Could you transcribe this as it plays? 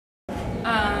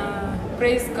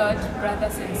Praise God,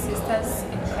 brothers and sisters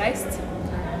in Christ.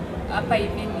 Hapa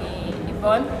hivi ni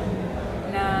Yvonne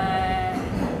na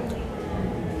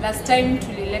last time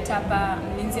tulileta hapa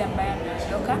mlinzi ambaye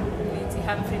ameondoka, mlinzi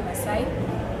Humphrey Masai,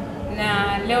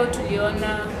 na leo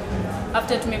tuliona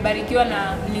after tumebarikiwa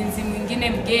na mlinzi mwingine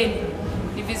mgeni,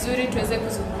 ni vizuri tuweze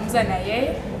kuzungumza na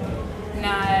yeye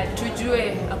na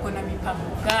tujue ako na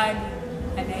mipango gani,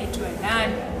 anaitwa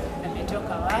nani,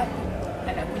 ametoka wapi,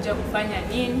 anakuja kufanya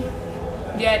nini,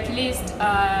 ndio at least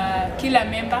kila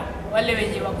member, wale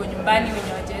wenye wako nyumbani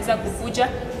wenye wajaweza kukuja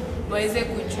waweze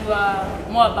kujua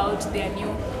more about their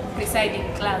new presiding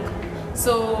clerk.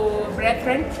 So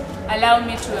brethren, allow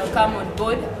me to welcome on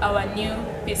board our new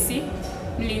PC,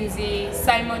 Mlinzi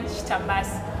Simon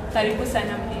Shitambasi. Karibu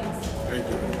sana mlinzi. Thank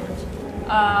you very much.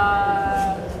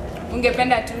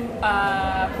 Ungependa tu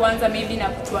kuanza maybe na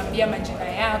kutuambia majina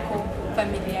yako,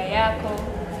 familia yako,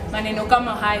 maneno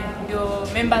kama hayo ndio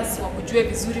members wakujue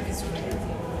vizuri.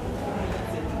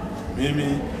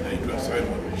 Mimi naitwa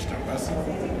Simon Shitambasi.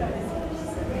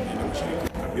 Nina mshiriki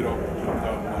Kabira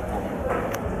kutoka mwaka wa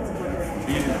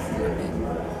 2012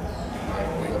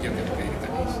 kuingia katika hili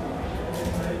kanisa.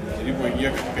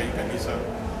 Nilipoingia katika hili kanisa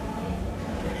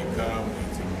tulikaa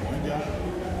mwezi mmoja,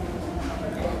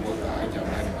 nikaondoka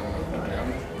jamani na watoto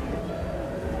yangu,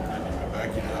 na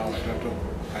nimebaki na hao watoto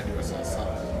hadi wa sasa,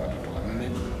 watoto wanne.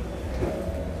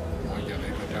 Mmoja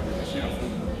anaitwa Tabitha Shafu,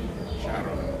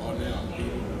 Sharon Mbone wa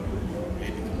pili,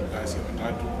 Edith Mugasi wa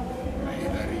tatu, na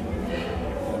Hilary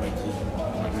Omeki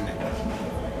wa nne.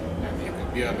 Na niko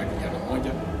pia na kijana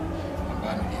mmoja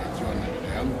ambaye niliachiwa na dada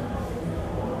yangu,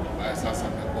 ambaye sasa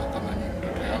amekuwa kama ni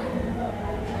mtoto yangu,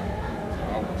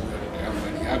 sababu huyo dada yangu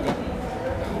aliaga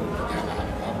na huyo kijana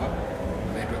hana baba,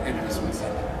 anaitwa Edwin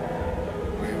Masini.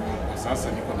 Kwa hivyo kwa sasa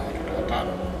niko na watoto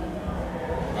watano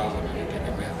ambao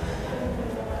wananitegemea.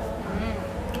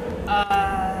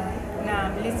 Na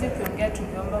mlinzi ukiongea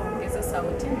tungeomba uongeze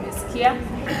sauti. Mmesikia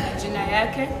jina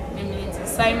yake ni Mlinzi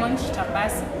Simon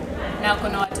Shitambasi na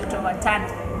kuna watoto watano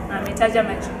na ametaja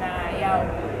majina yao.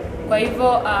 Kwa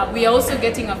hivyo we are also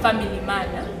getting a family man.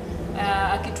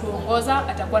 Akituongoza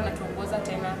atakuwa anatuongoza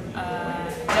tena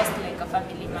just like a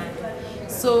family man.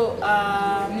 So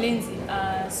mlinzi,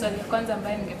 swali la kwanza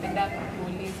ambaye ningependa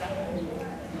kukuuliza,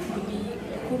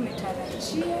 ulikuwa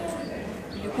umetarajia,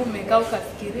 ulikuwa umekaa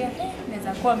ukafikiria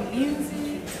naweza kuwa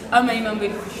mlinzi ama hii mambo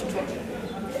ilikushtua?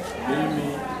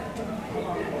 Mimi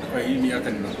kwa hii miaka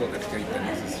nimekuwa katika hii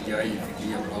kanisa, sijawahi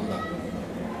fikiria kwamba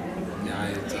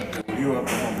nitauliwa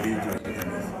kama mlinzi wa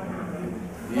kanisa.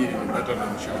 Hii nimepata na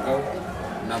mshangao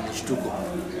na mshtuko,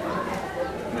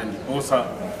 na ndiposa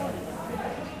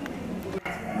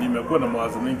nimekuwa na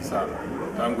mawazo mengi sana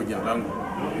tangu jina langu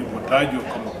lilipotajwa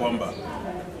kama kwamba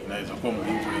naweza kuwa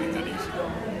mlinzi wa hili kanisa,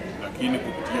 lakini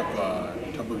kupitia kwa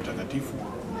vitabu vitakatifu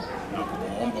na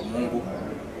kumwomba Mungu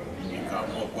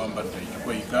nikaamua kwamba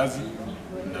nitaichukua hii kazi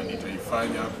na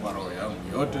nitaifanya kwa roho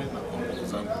yangu yote na kwa nguvu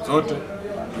zangu zote,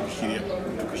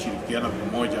 tukishirikiana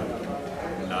pamoja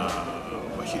na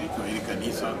washiriki wa hili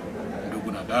kanisa,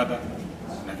 ndugu na dada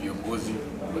na viongozi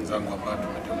wenzangu ambao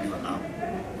tumeteuliwa nao.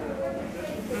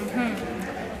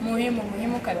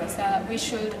 Muhimu kabisa. We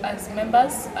should as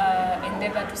members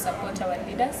endeavor to support our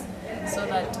leaders so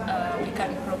that we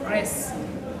can progress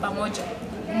pamoja.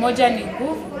 Umoja ni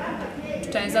nguvu,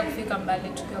 tutaweza kufika mbali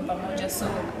tukiwa pamoja. So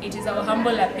it is our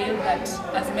humble appeal that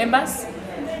as members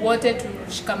wote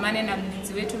tushikamane na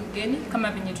mlinzi wetu mgeni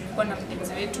kama venye tulikuwa na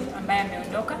mlinzi wetu ambaye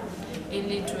ameondoka,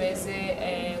 ili tuweze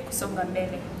kusonga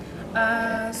mbele.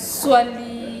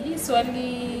 Swali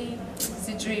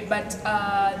sijui, but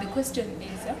the question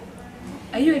is,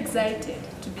 are you excited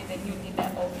to be the new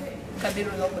leader of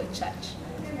Kabiru Local Church?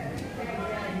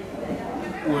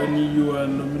 When you are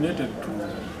nominated to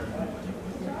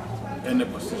any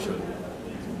position,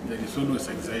 there is always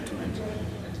excitement.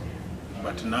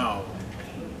 But now,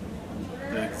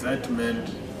 the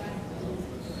excitement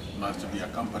must be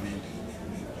accompanied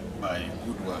by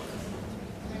good work.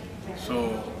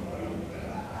 So,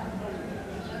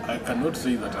 I cannot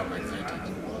say that I'm excited,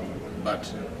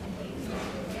 but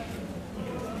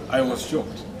I was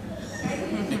shocked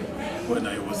when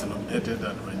I was nominated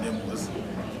and my name was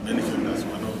mentioned as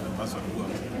one of the persons who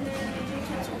have been nominated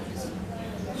to its office.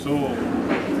 So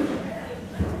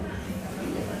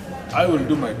I will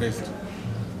do my best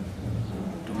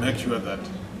to make sure that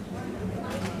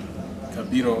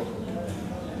Kabiro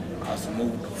has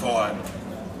moved forward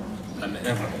than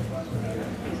ever.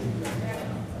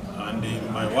 And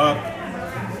in my work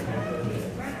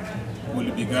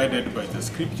will be guided by the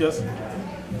scriptures,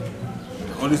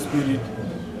 the Holy Spirit,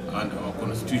 and our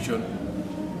Constitution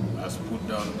as put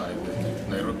down by the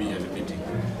Nairobi meeting.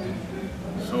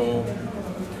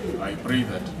 I pray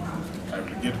that I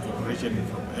will get cooperation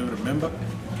from every member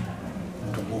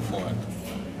to move forward.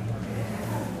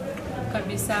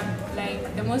 Kabisa,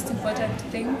 like the most important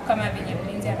thing kama venye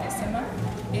mlinzi amesema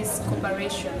is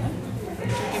cooperation.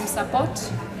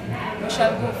 Tukimsupport we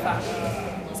shall go far.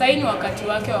 Sasa ni wakati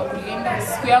wake wa kulinda,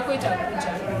 siku yako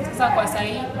itakuja. Sasa kwa sasa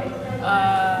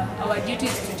our duty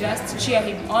is to just cheer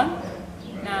him on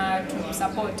na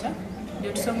tumsupport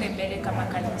ndio tusonge mbele kama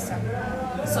kanisa.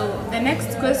 So the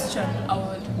next question I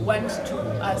would want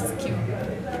to ask you.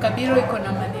 Kabiro iko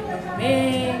na maneno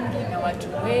mengi na watu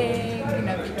wengi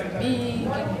na vitu mingi.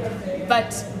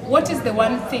 But what is the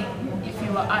one thing, if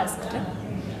you were asked,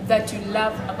 that you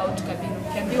love about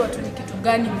Kabiro? Kiambiwa tu ni kitu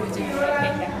gani moja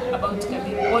unapenda about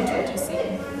Kabiro? What would you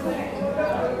say?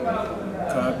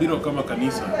 Kabiro kama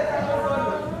kanisa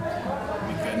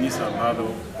ni kanisa ambalo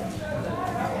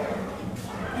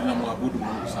linamwabudu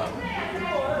Mungu sana.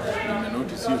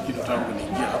 Nimenoti sio kitu tangu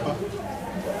niingia hapa.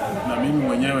 Na mimi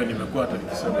mwenyewe nimekuwa hata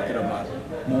nikisema kila mara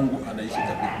Mungu anaishi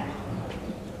Kabiro.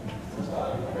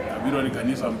 Kabiro ni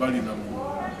kanisa ambalo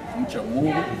linamcha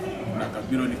Mungu na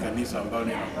Kabiro ni kanisa ambalo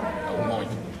lina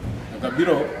umoja. Na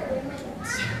Kabiro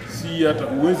si hata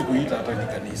uwezi kuita hata ni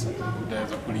kanisa,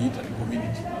 utaweza kuliita ni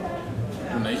community.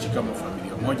 Tunaishi kama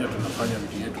familia moja, tunafanya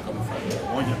vitu yetu kama familia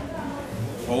moja.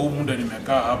 Kwa huu muda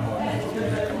nimekaa hapa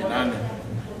miaka 8,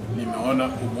 nimeona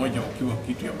umoja ukiwa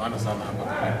kitu ya maana sana hapa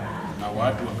Kabiro. Na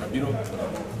watu wa Kabiro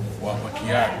wako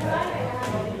tayari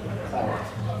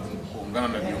kuungana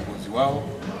na viongozi wao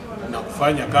na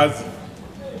kufanya kazi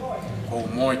kwa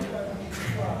umoja.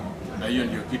 Na hiyo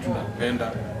ndio kitu napenda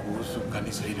kuhusu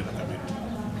kanisa hili la Kabiro.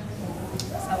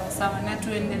 Sawa sawa, na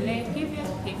tuendelee hivyo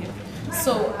hivyo.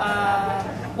 So,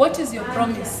 what is your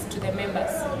promise to the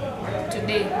members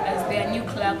today as their new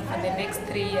clerk for the next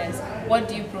 3 years? What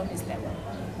do you promise them?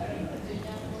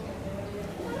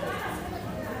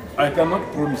 I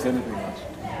cannot promise anything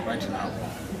right now,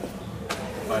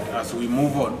 but as we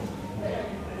move on,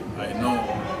 I know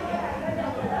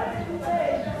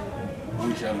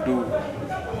we shall do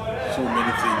so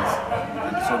many things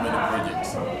and so many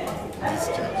projects in this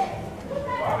church.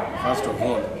 First of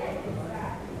all,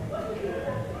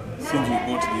 since we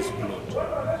bought this plot,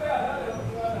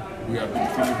 we have been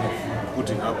thinking of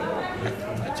putting up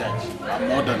a church, a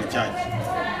modern church.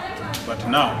 But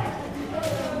now,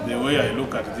 the way I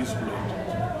look at this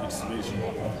plot, it's very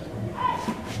small.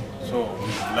 So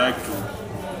we'd like to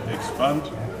expand,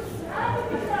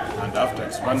 and after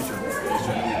expansion,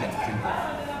 usually we can think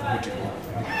of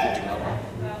putting up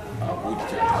a good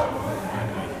church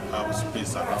and have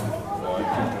space around for our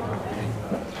children.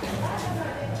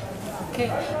 Okay,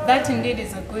 that indeed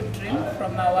is a good dream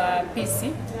from our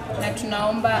PC. Na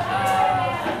tunaomba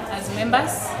as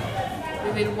members,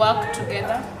 we will work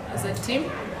together as a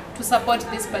team to support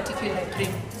this particular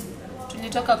dream.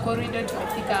 Tulitoka corridor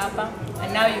tumefika hapa,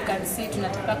 and now you can see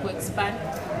tunataka ku-expand.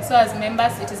 So as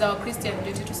members, it is our Christian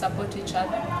duty to support each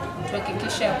other,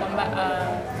 tuhakikisha kwamba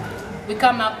we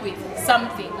come up with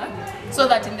something so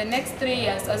that in the next 3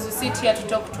 years, as we sit here to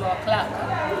talk to our clerk,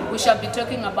 we shall be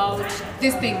talking about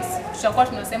these things. Tutakuwa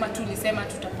tunasema tulisema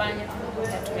tutafanya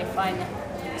na tumefanya.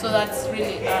 So that's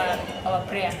really our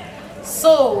prayer.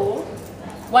 So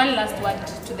one last word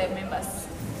to the members.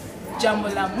 Jambo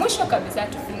la mwisho kabisa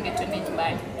tufunge tuende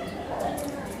nyumbani.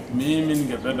 Mimi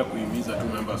ningependa kuhimiza tu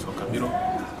members wa Kabiro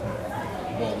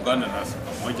waungane nasi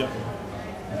pamoja,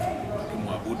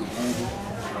 tumwabudu Mungu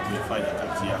na kufanya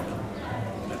kazi yake.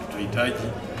 Na tutahitaji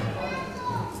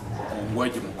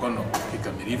uungwaji mkono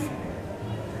kikamilifu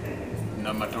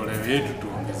na matoleo yetu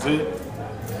tuongezee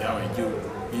yawe juu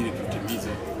ili tutimize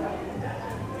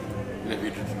ile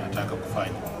vitu tunataka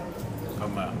kufanya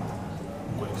kama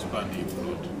ku-expand hii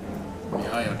plot. Ni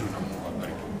haya tu na Mungu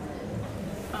abariki.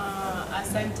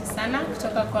 Asante sana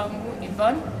kutoka kwangu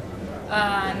Yvonne.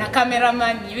 Na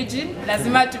cameraman Eugene,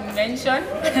 lazima tummention.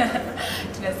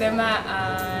 Tunasema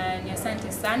ni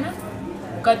asante sana.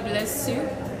 God bless you.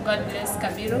 God bless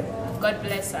Kabiro. God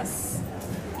bless us.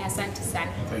 Ni asante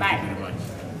sana. Bye. Thank you very much.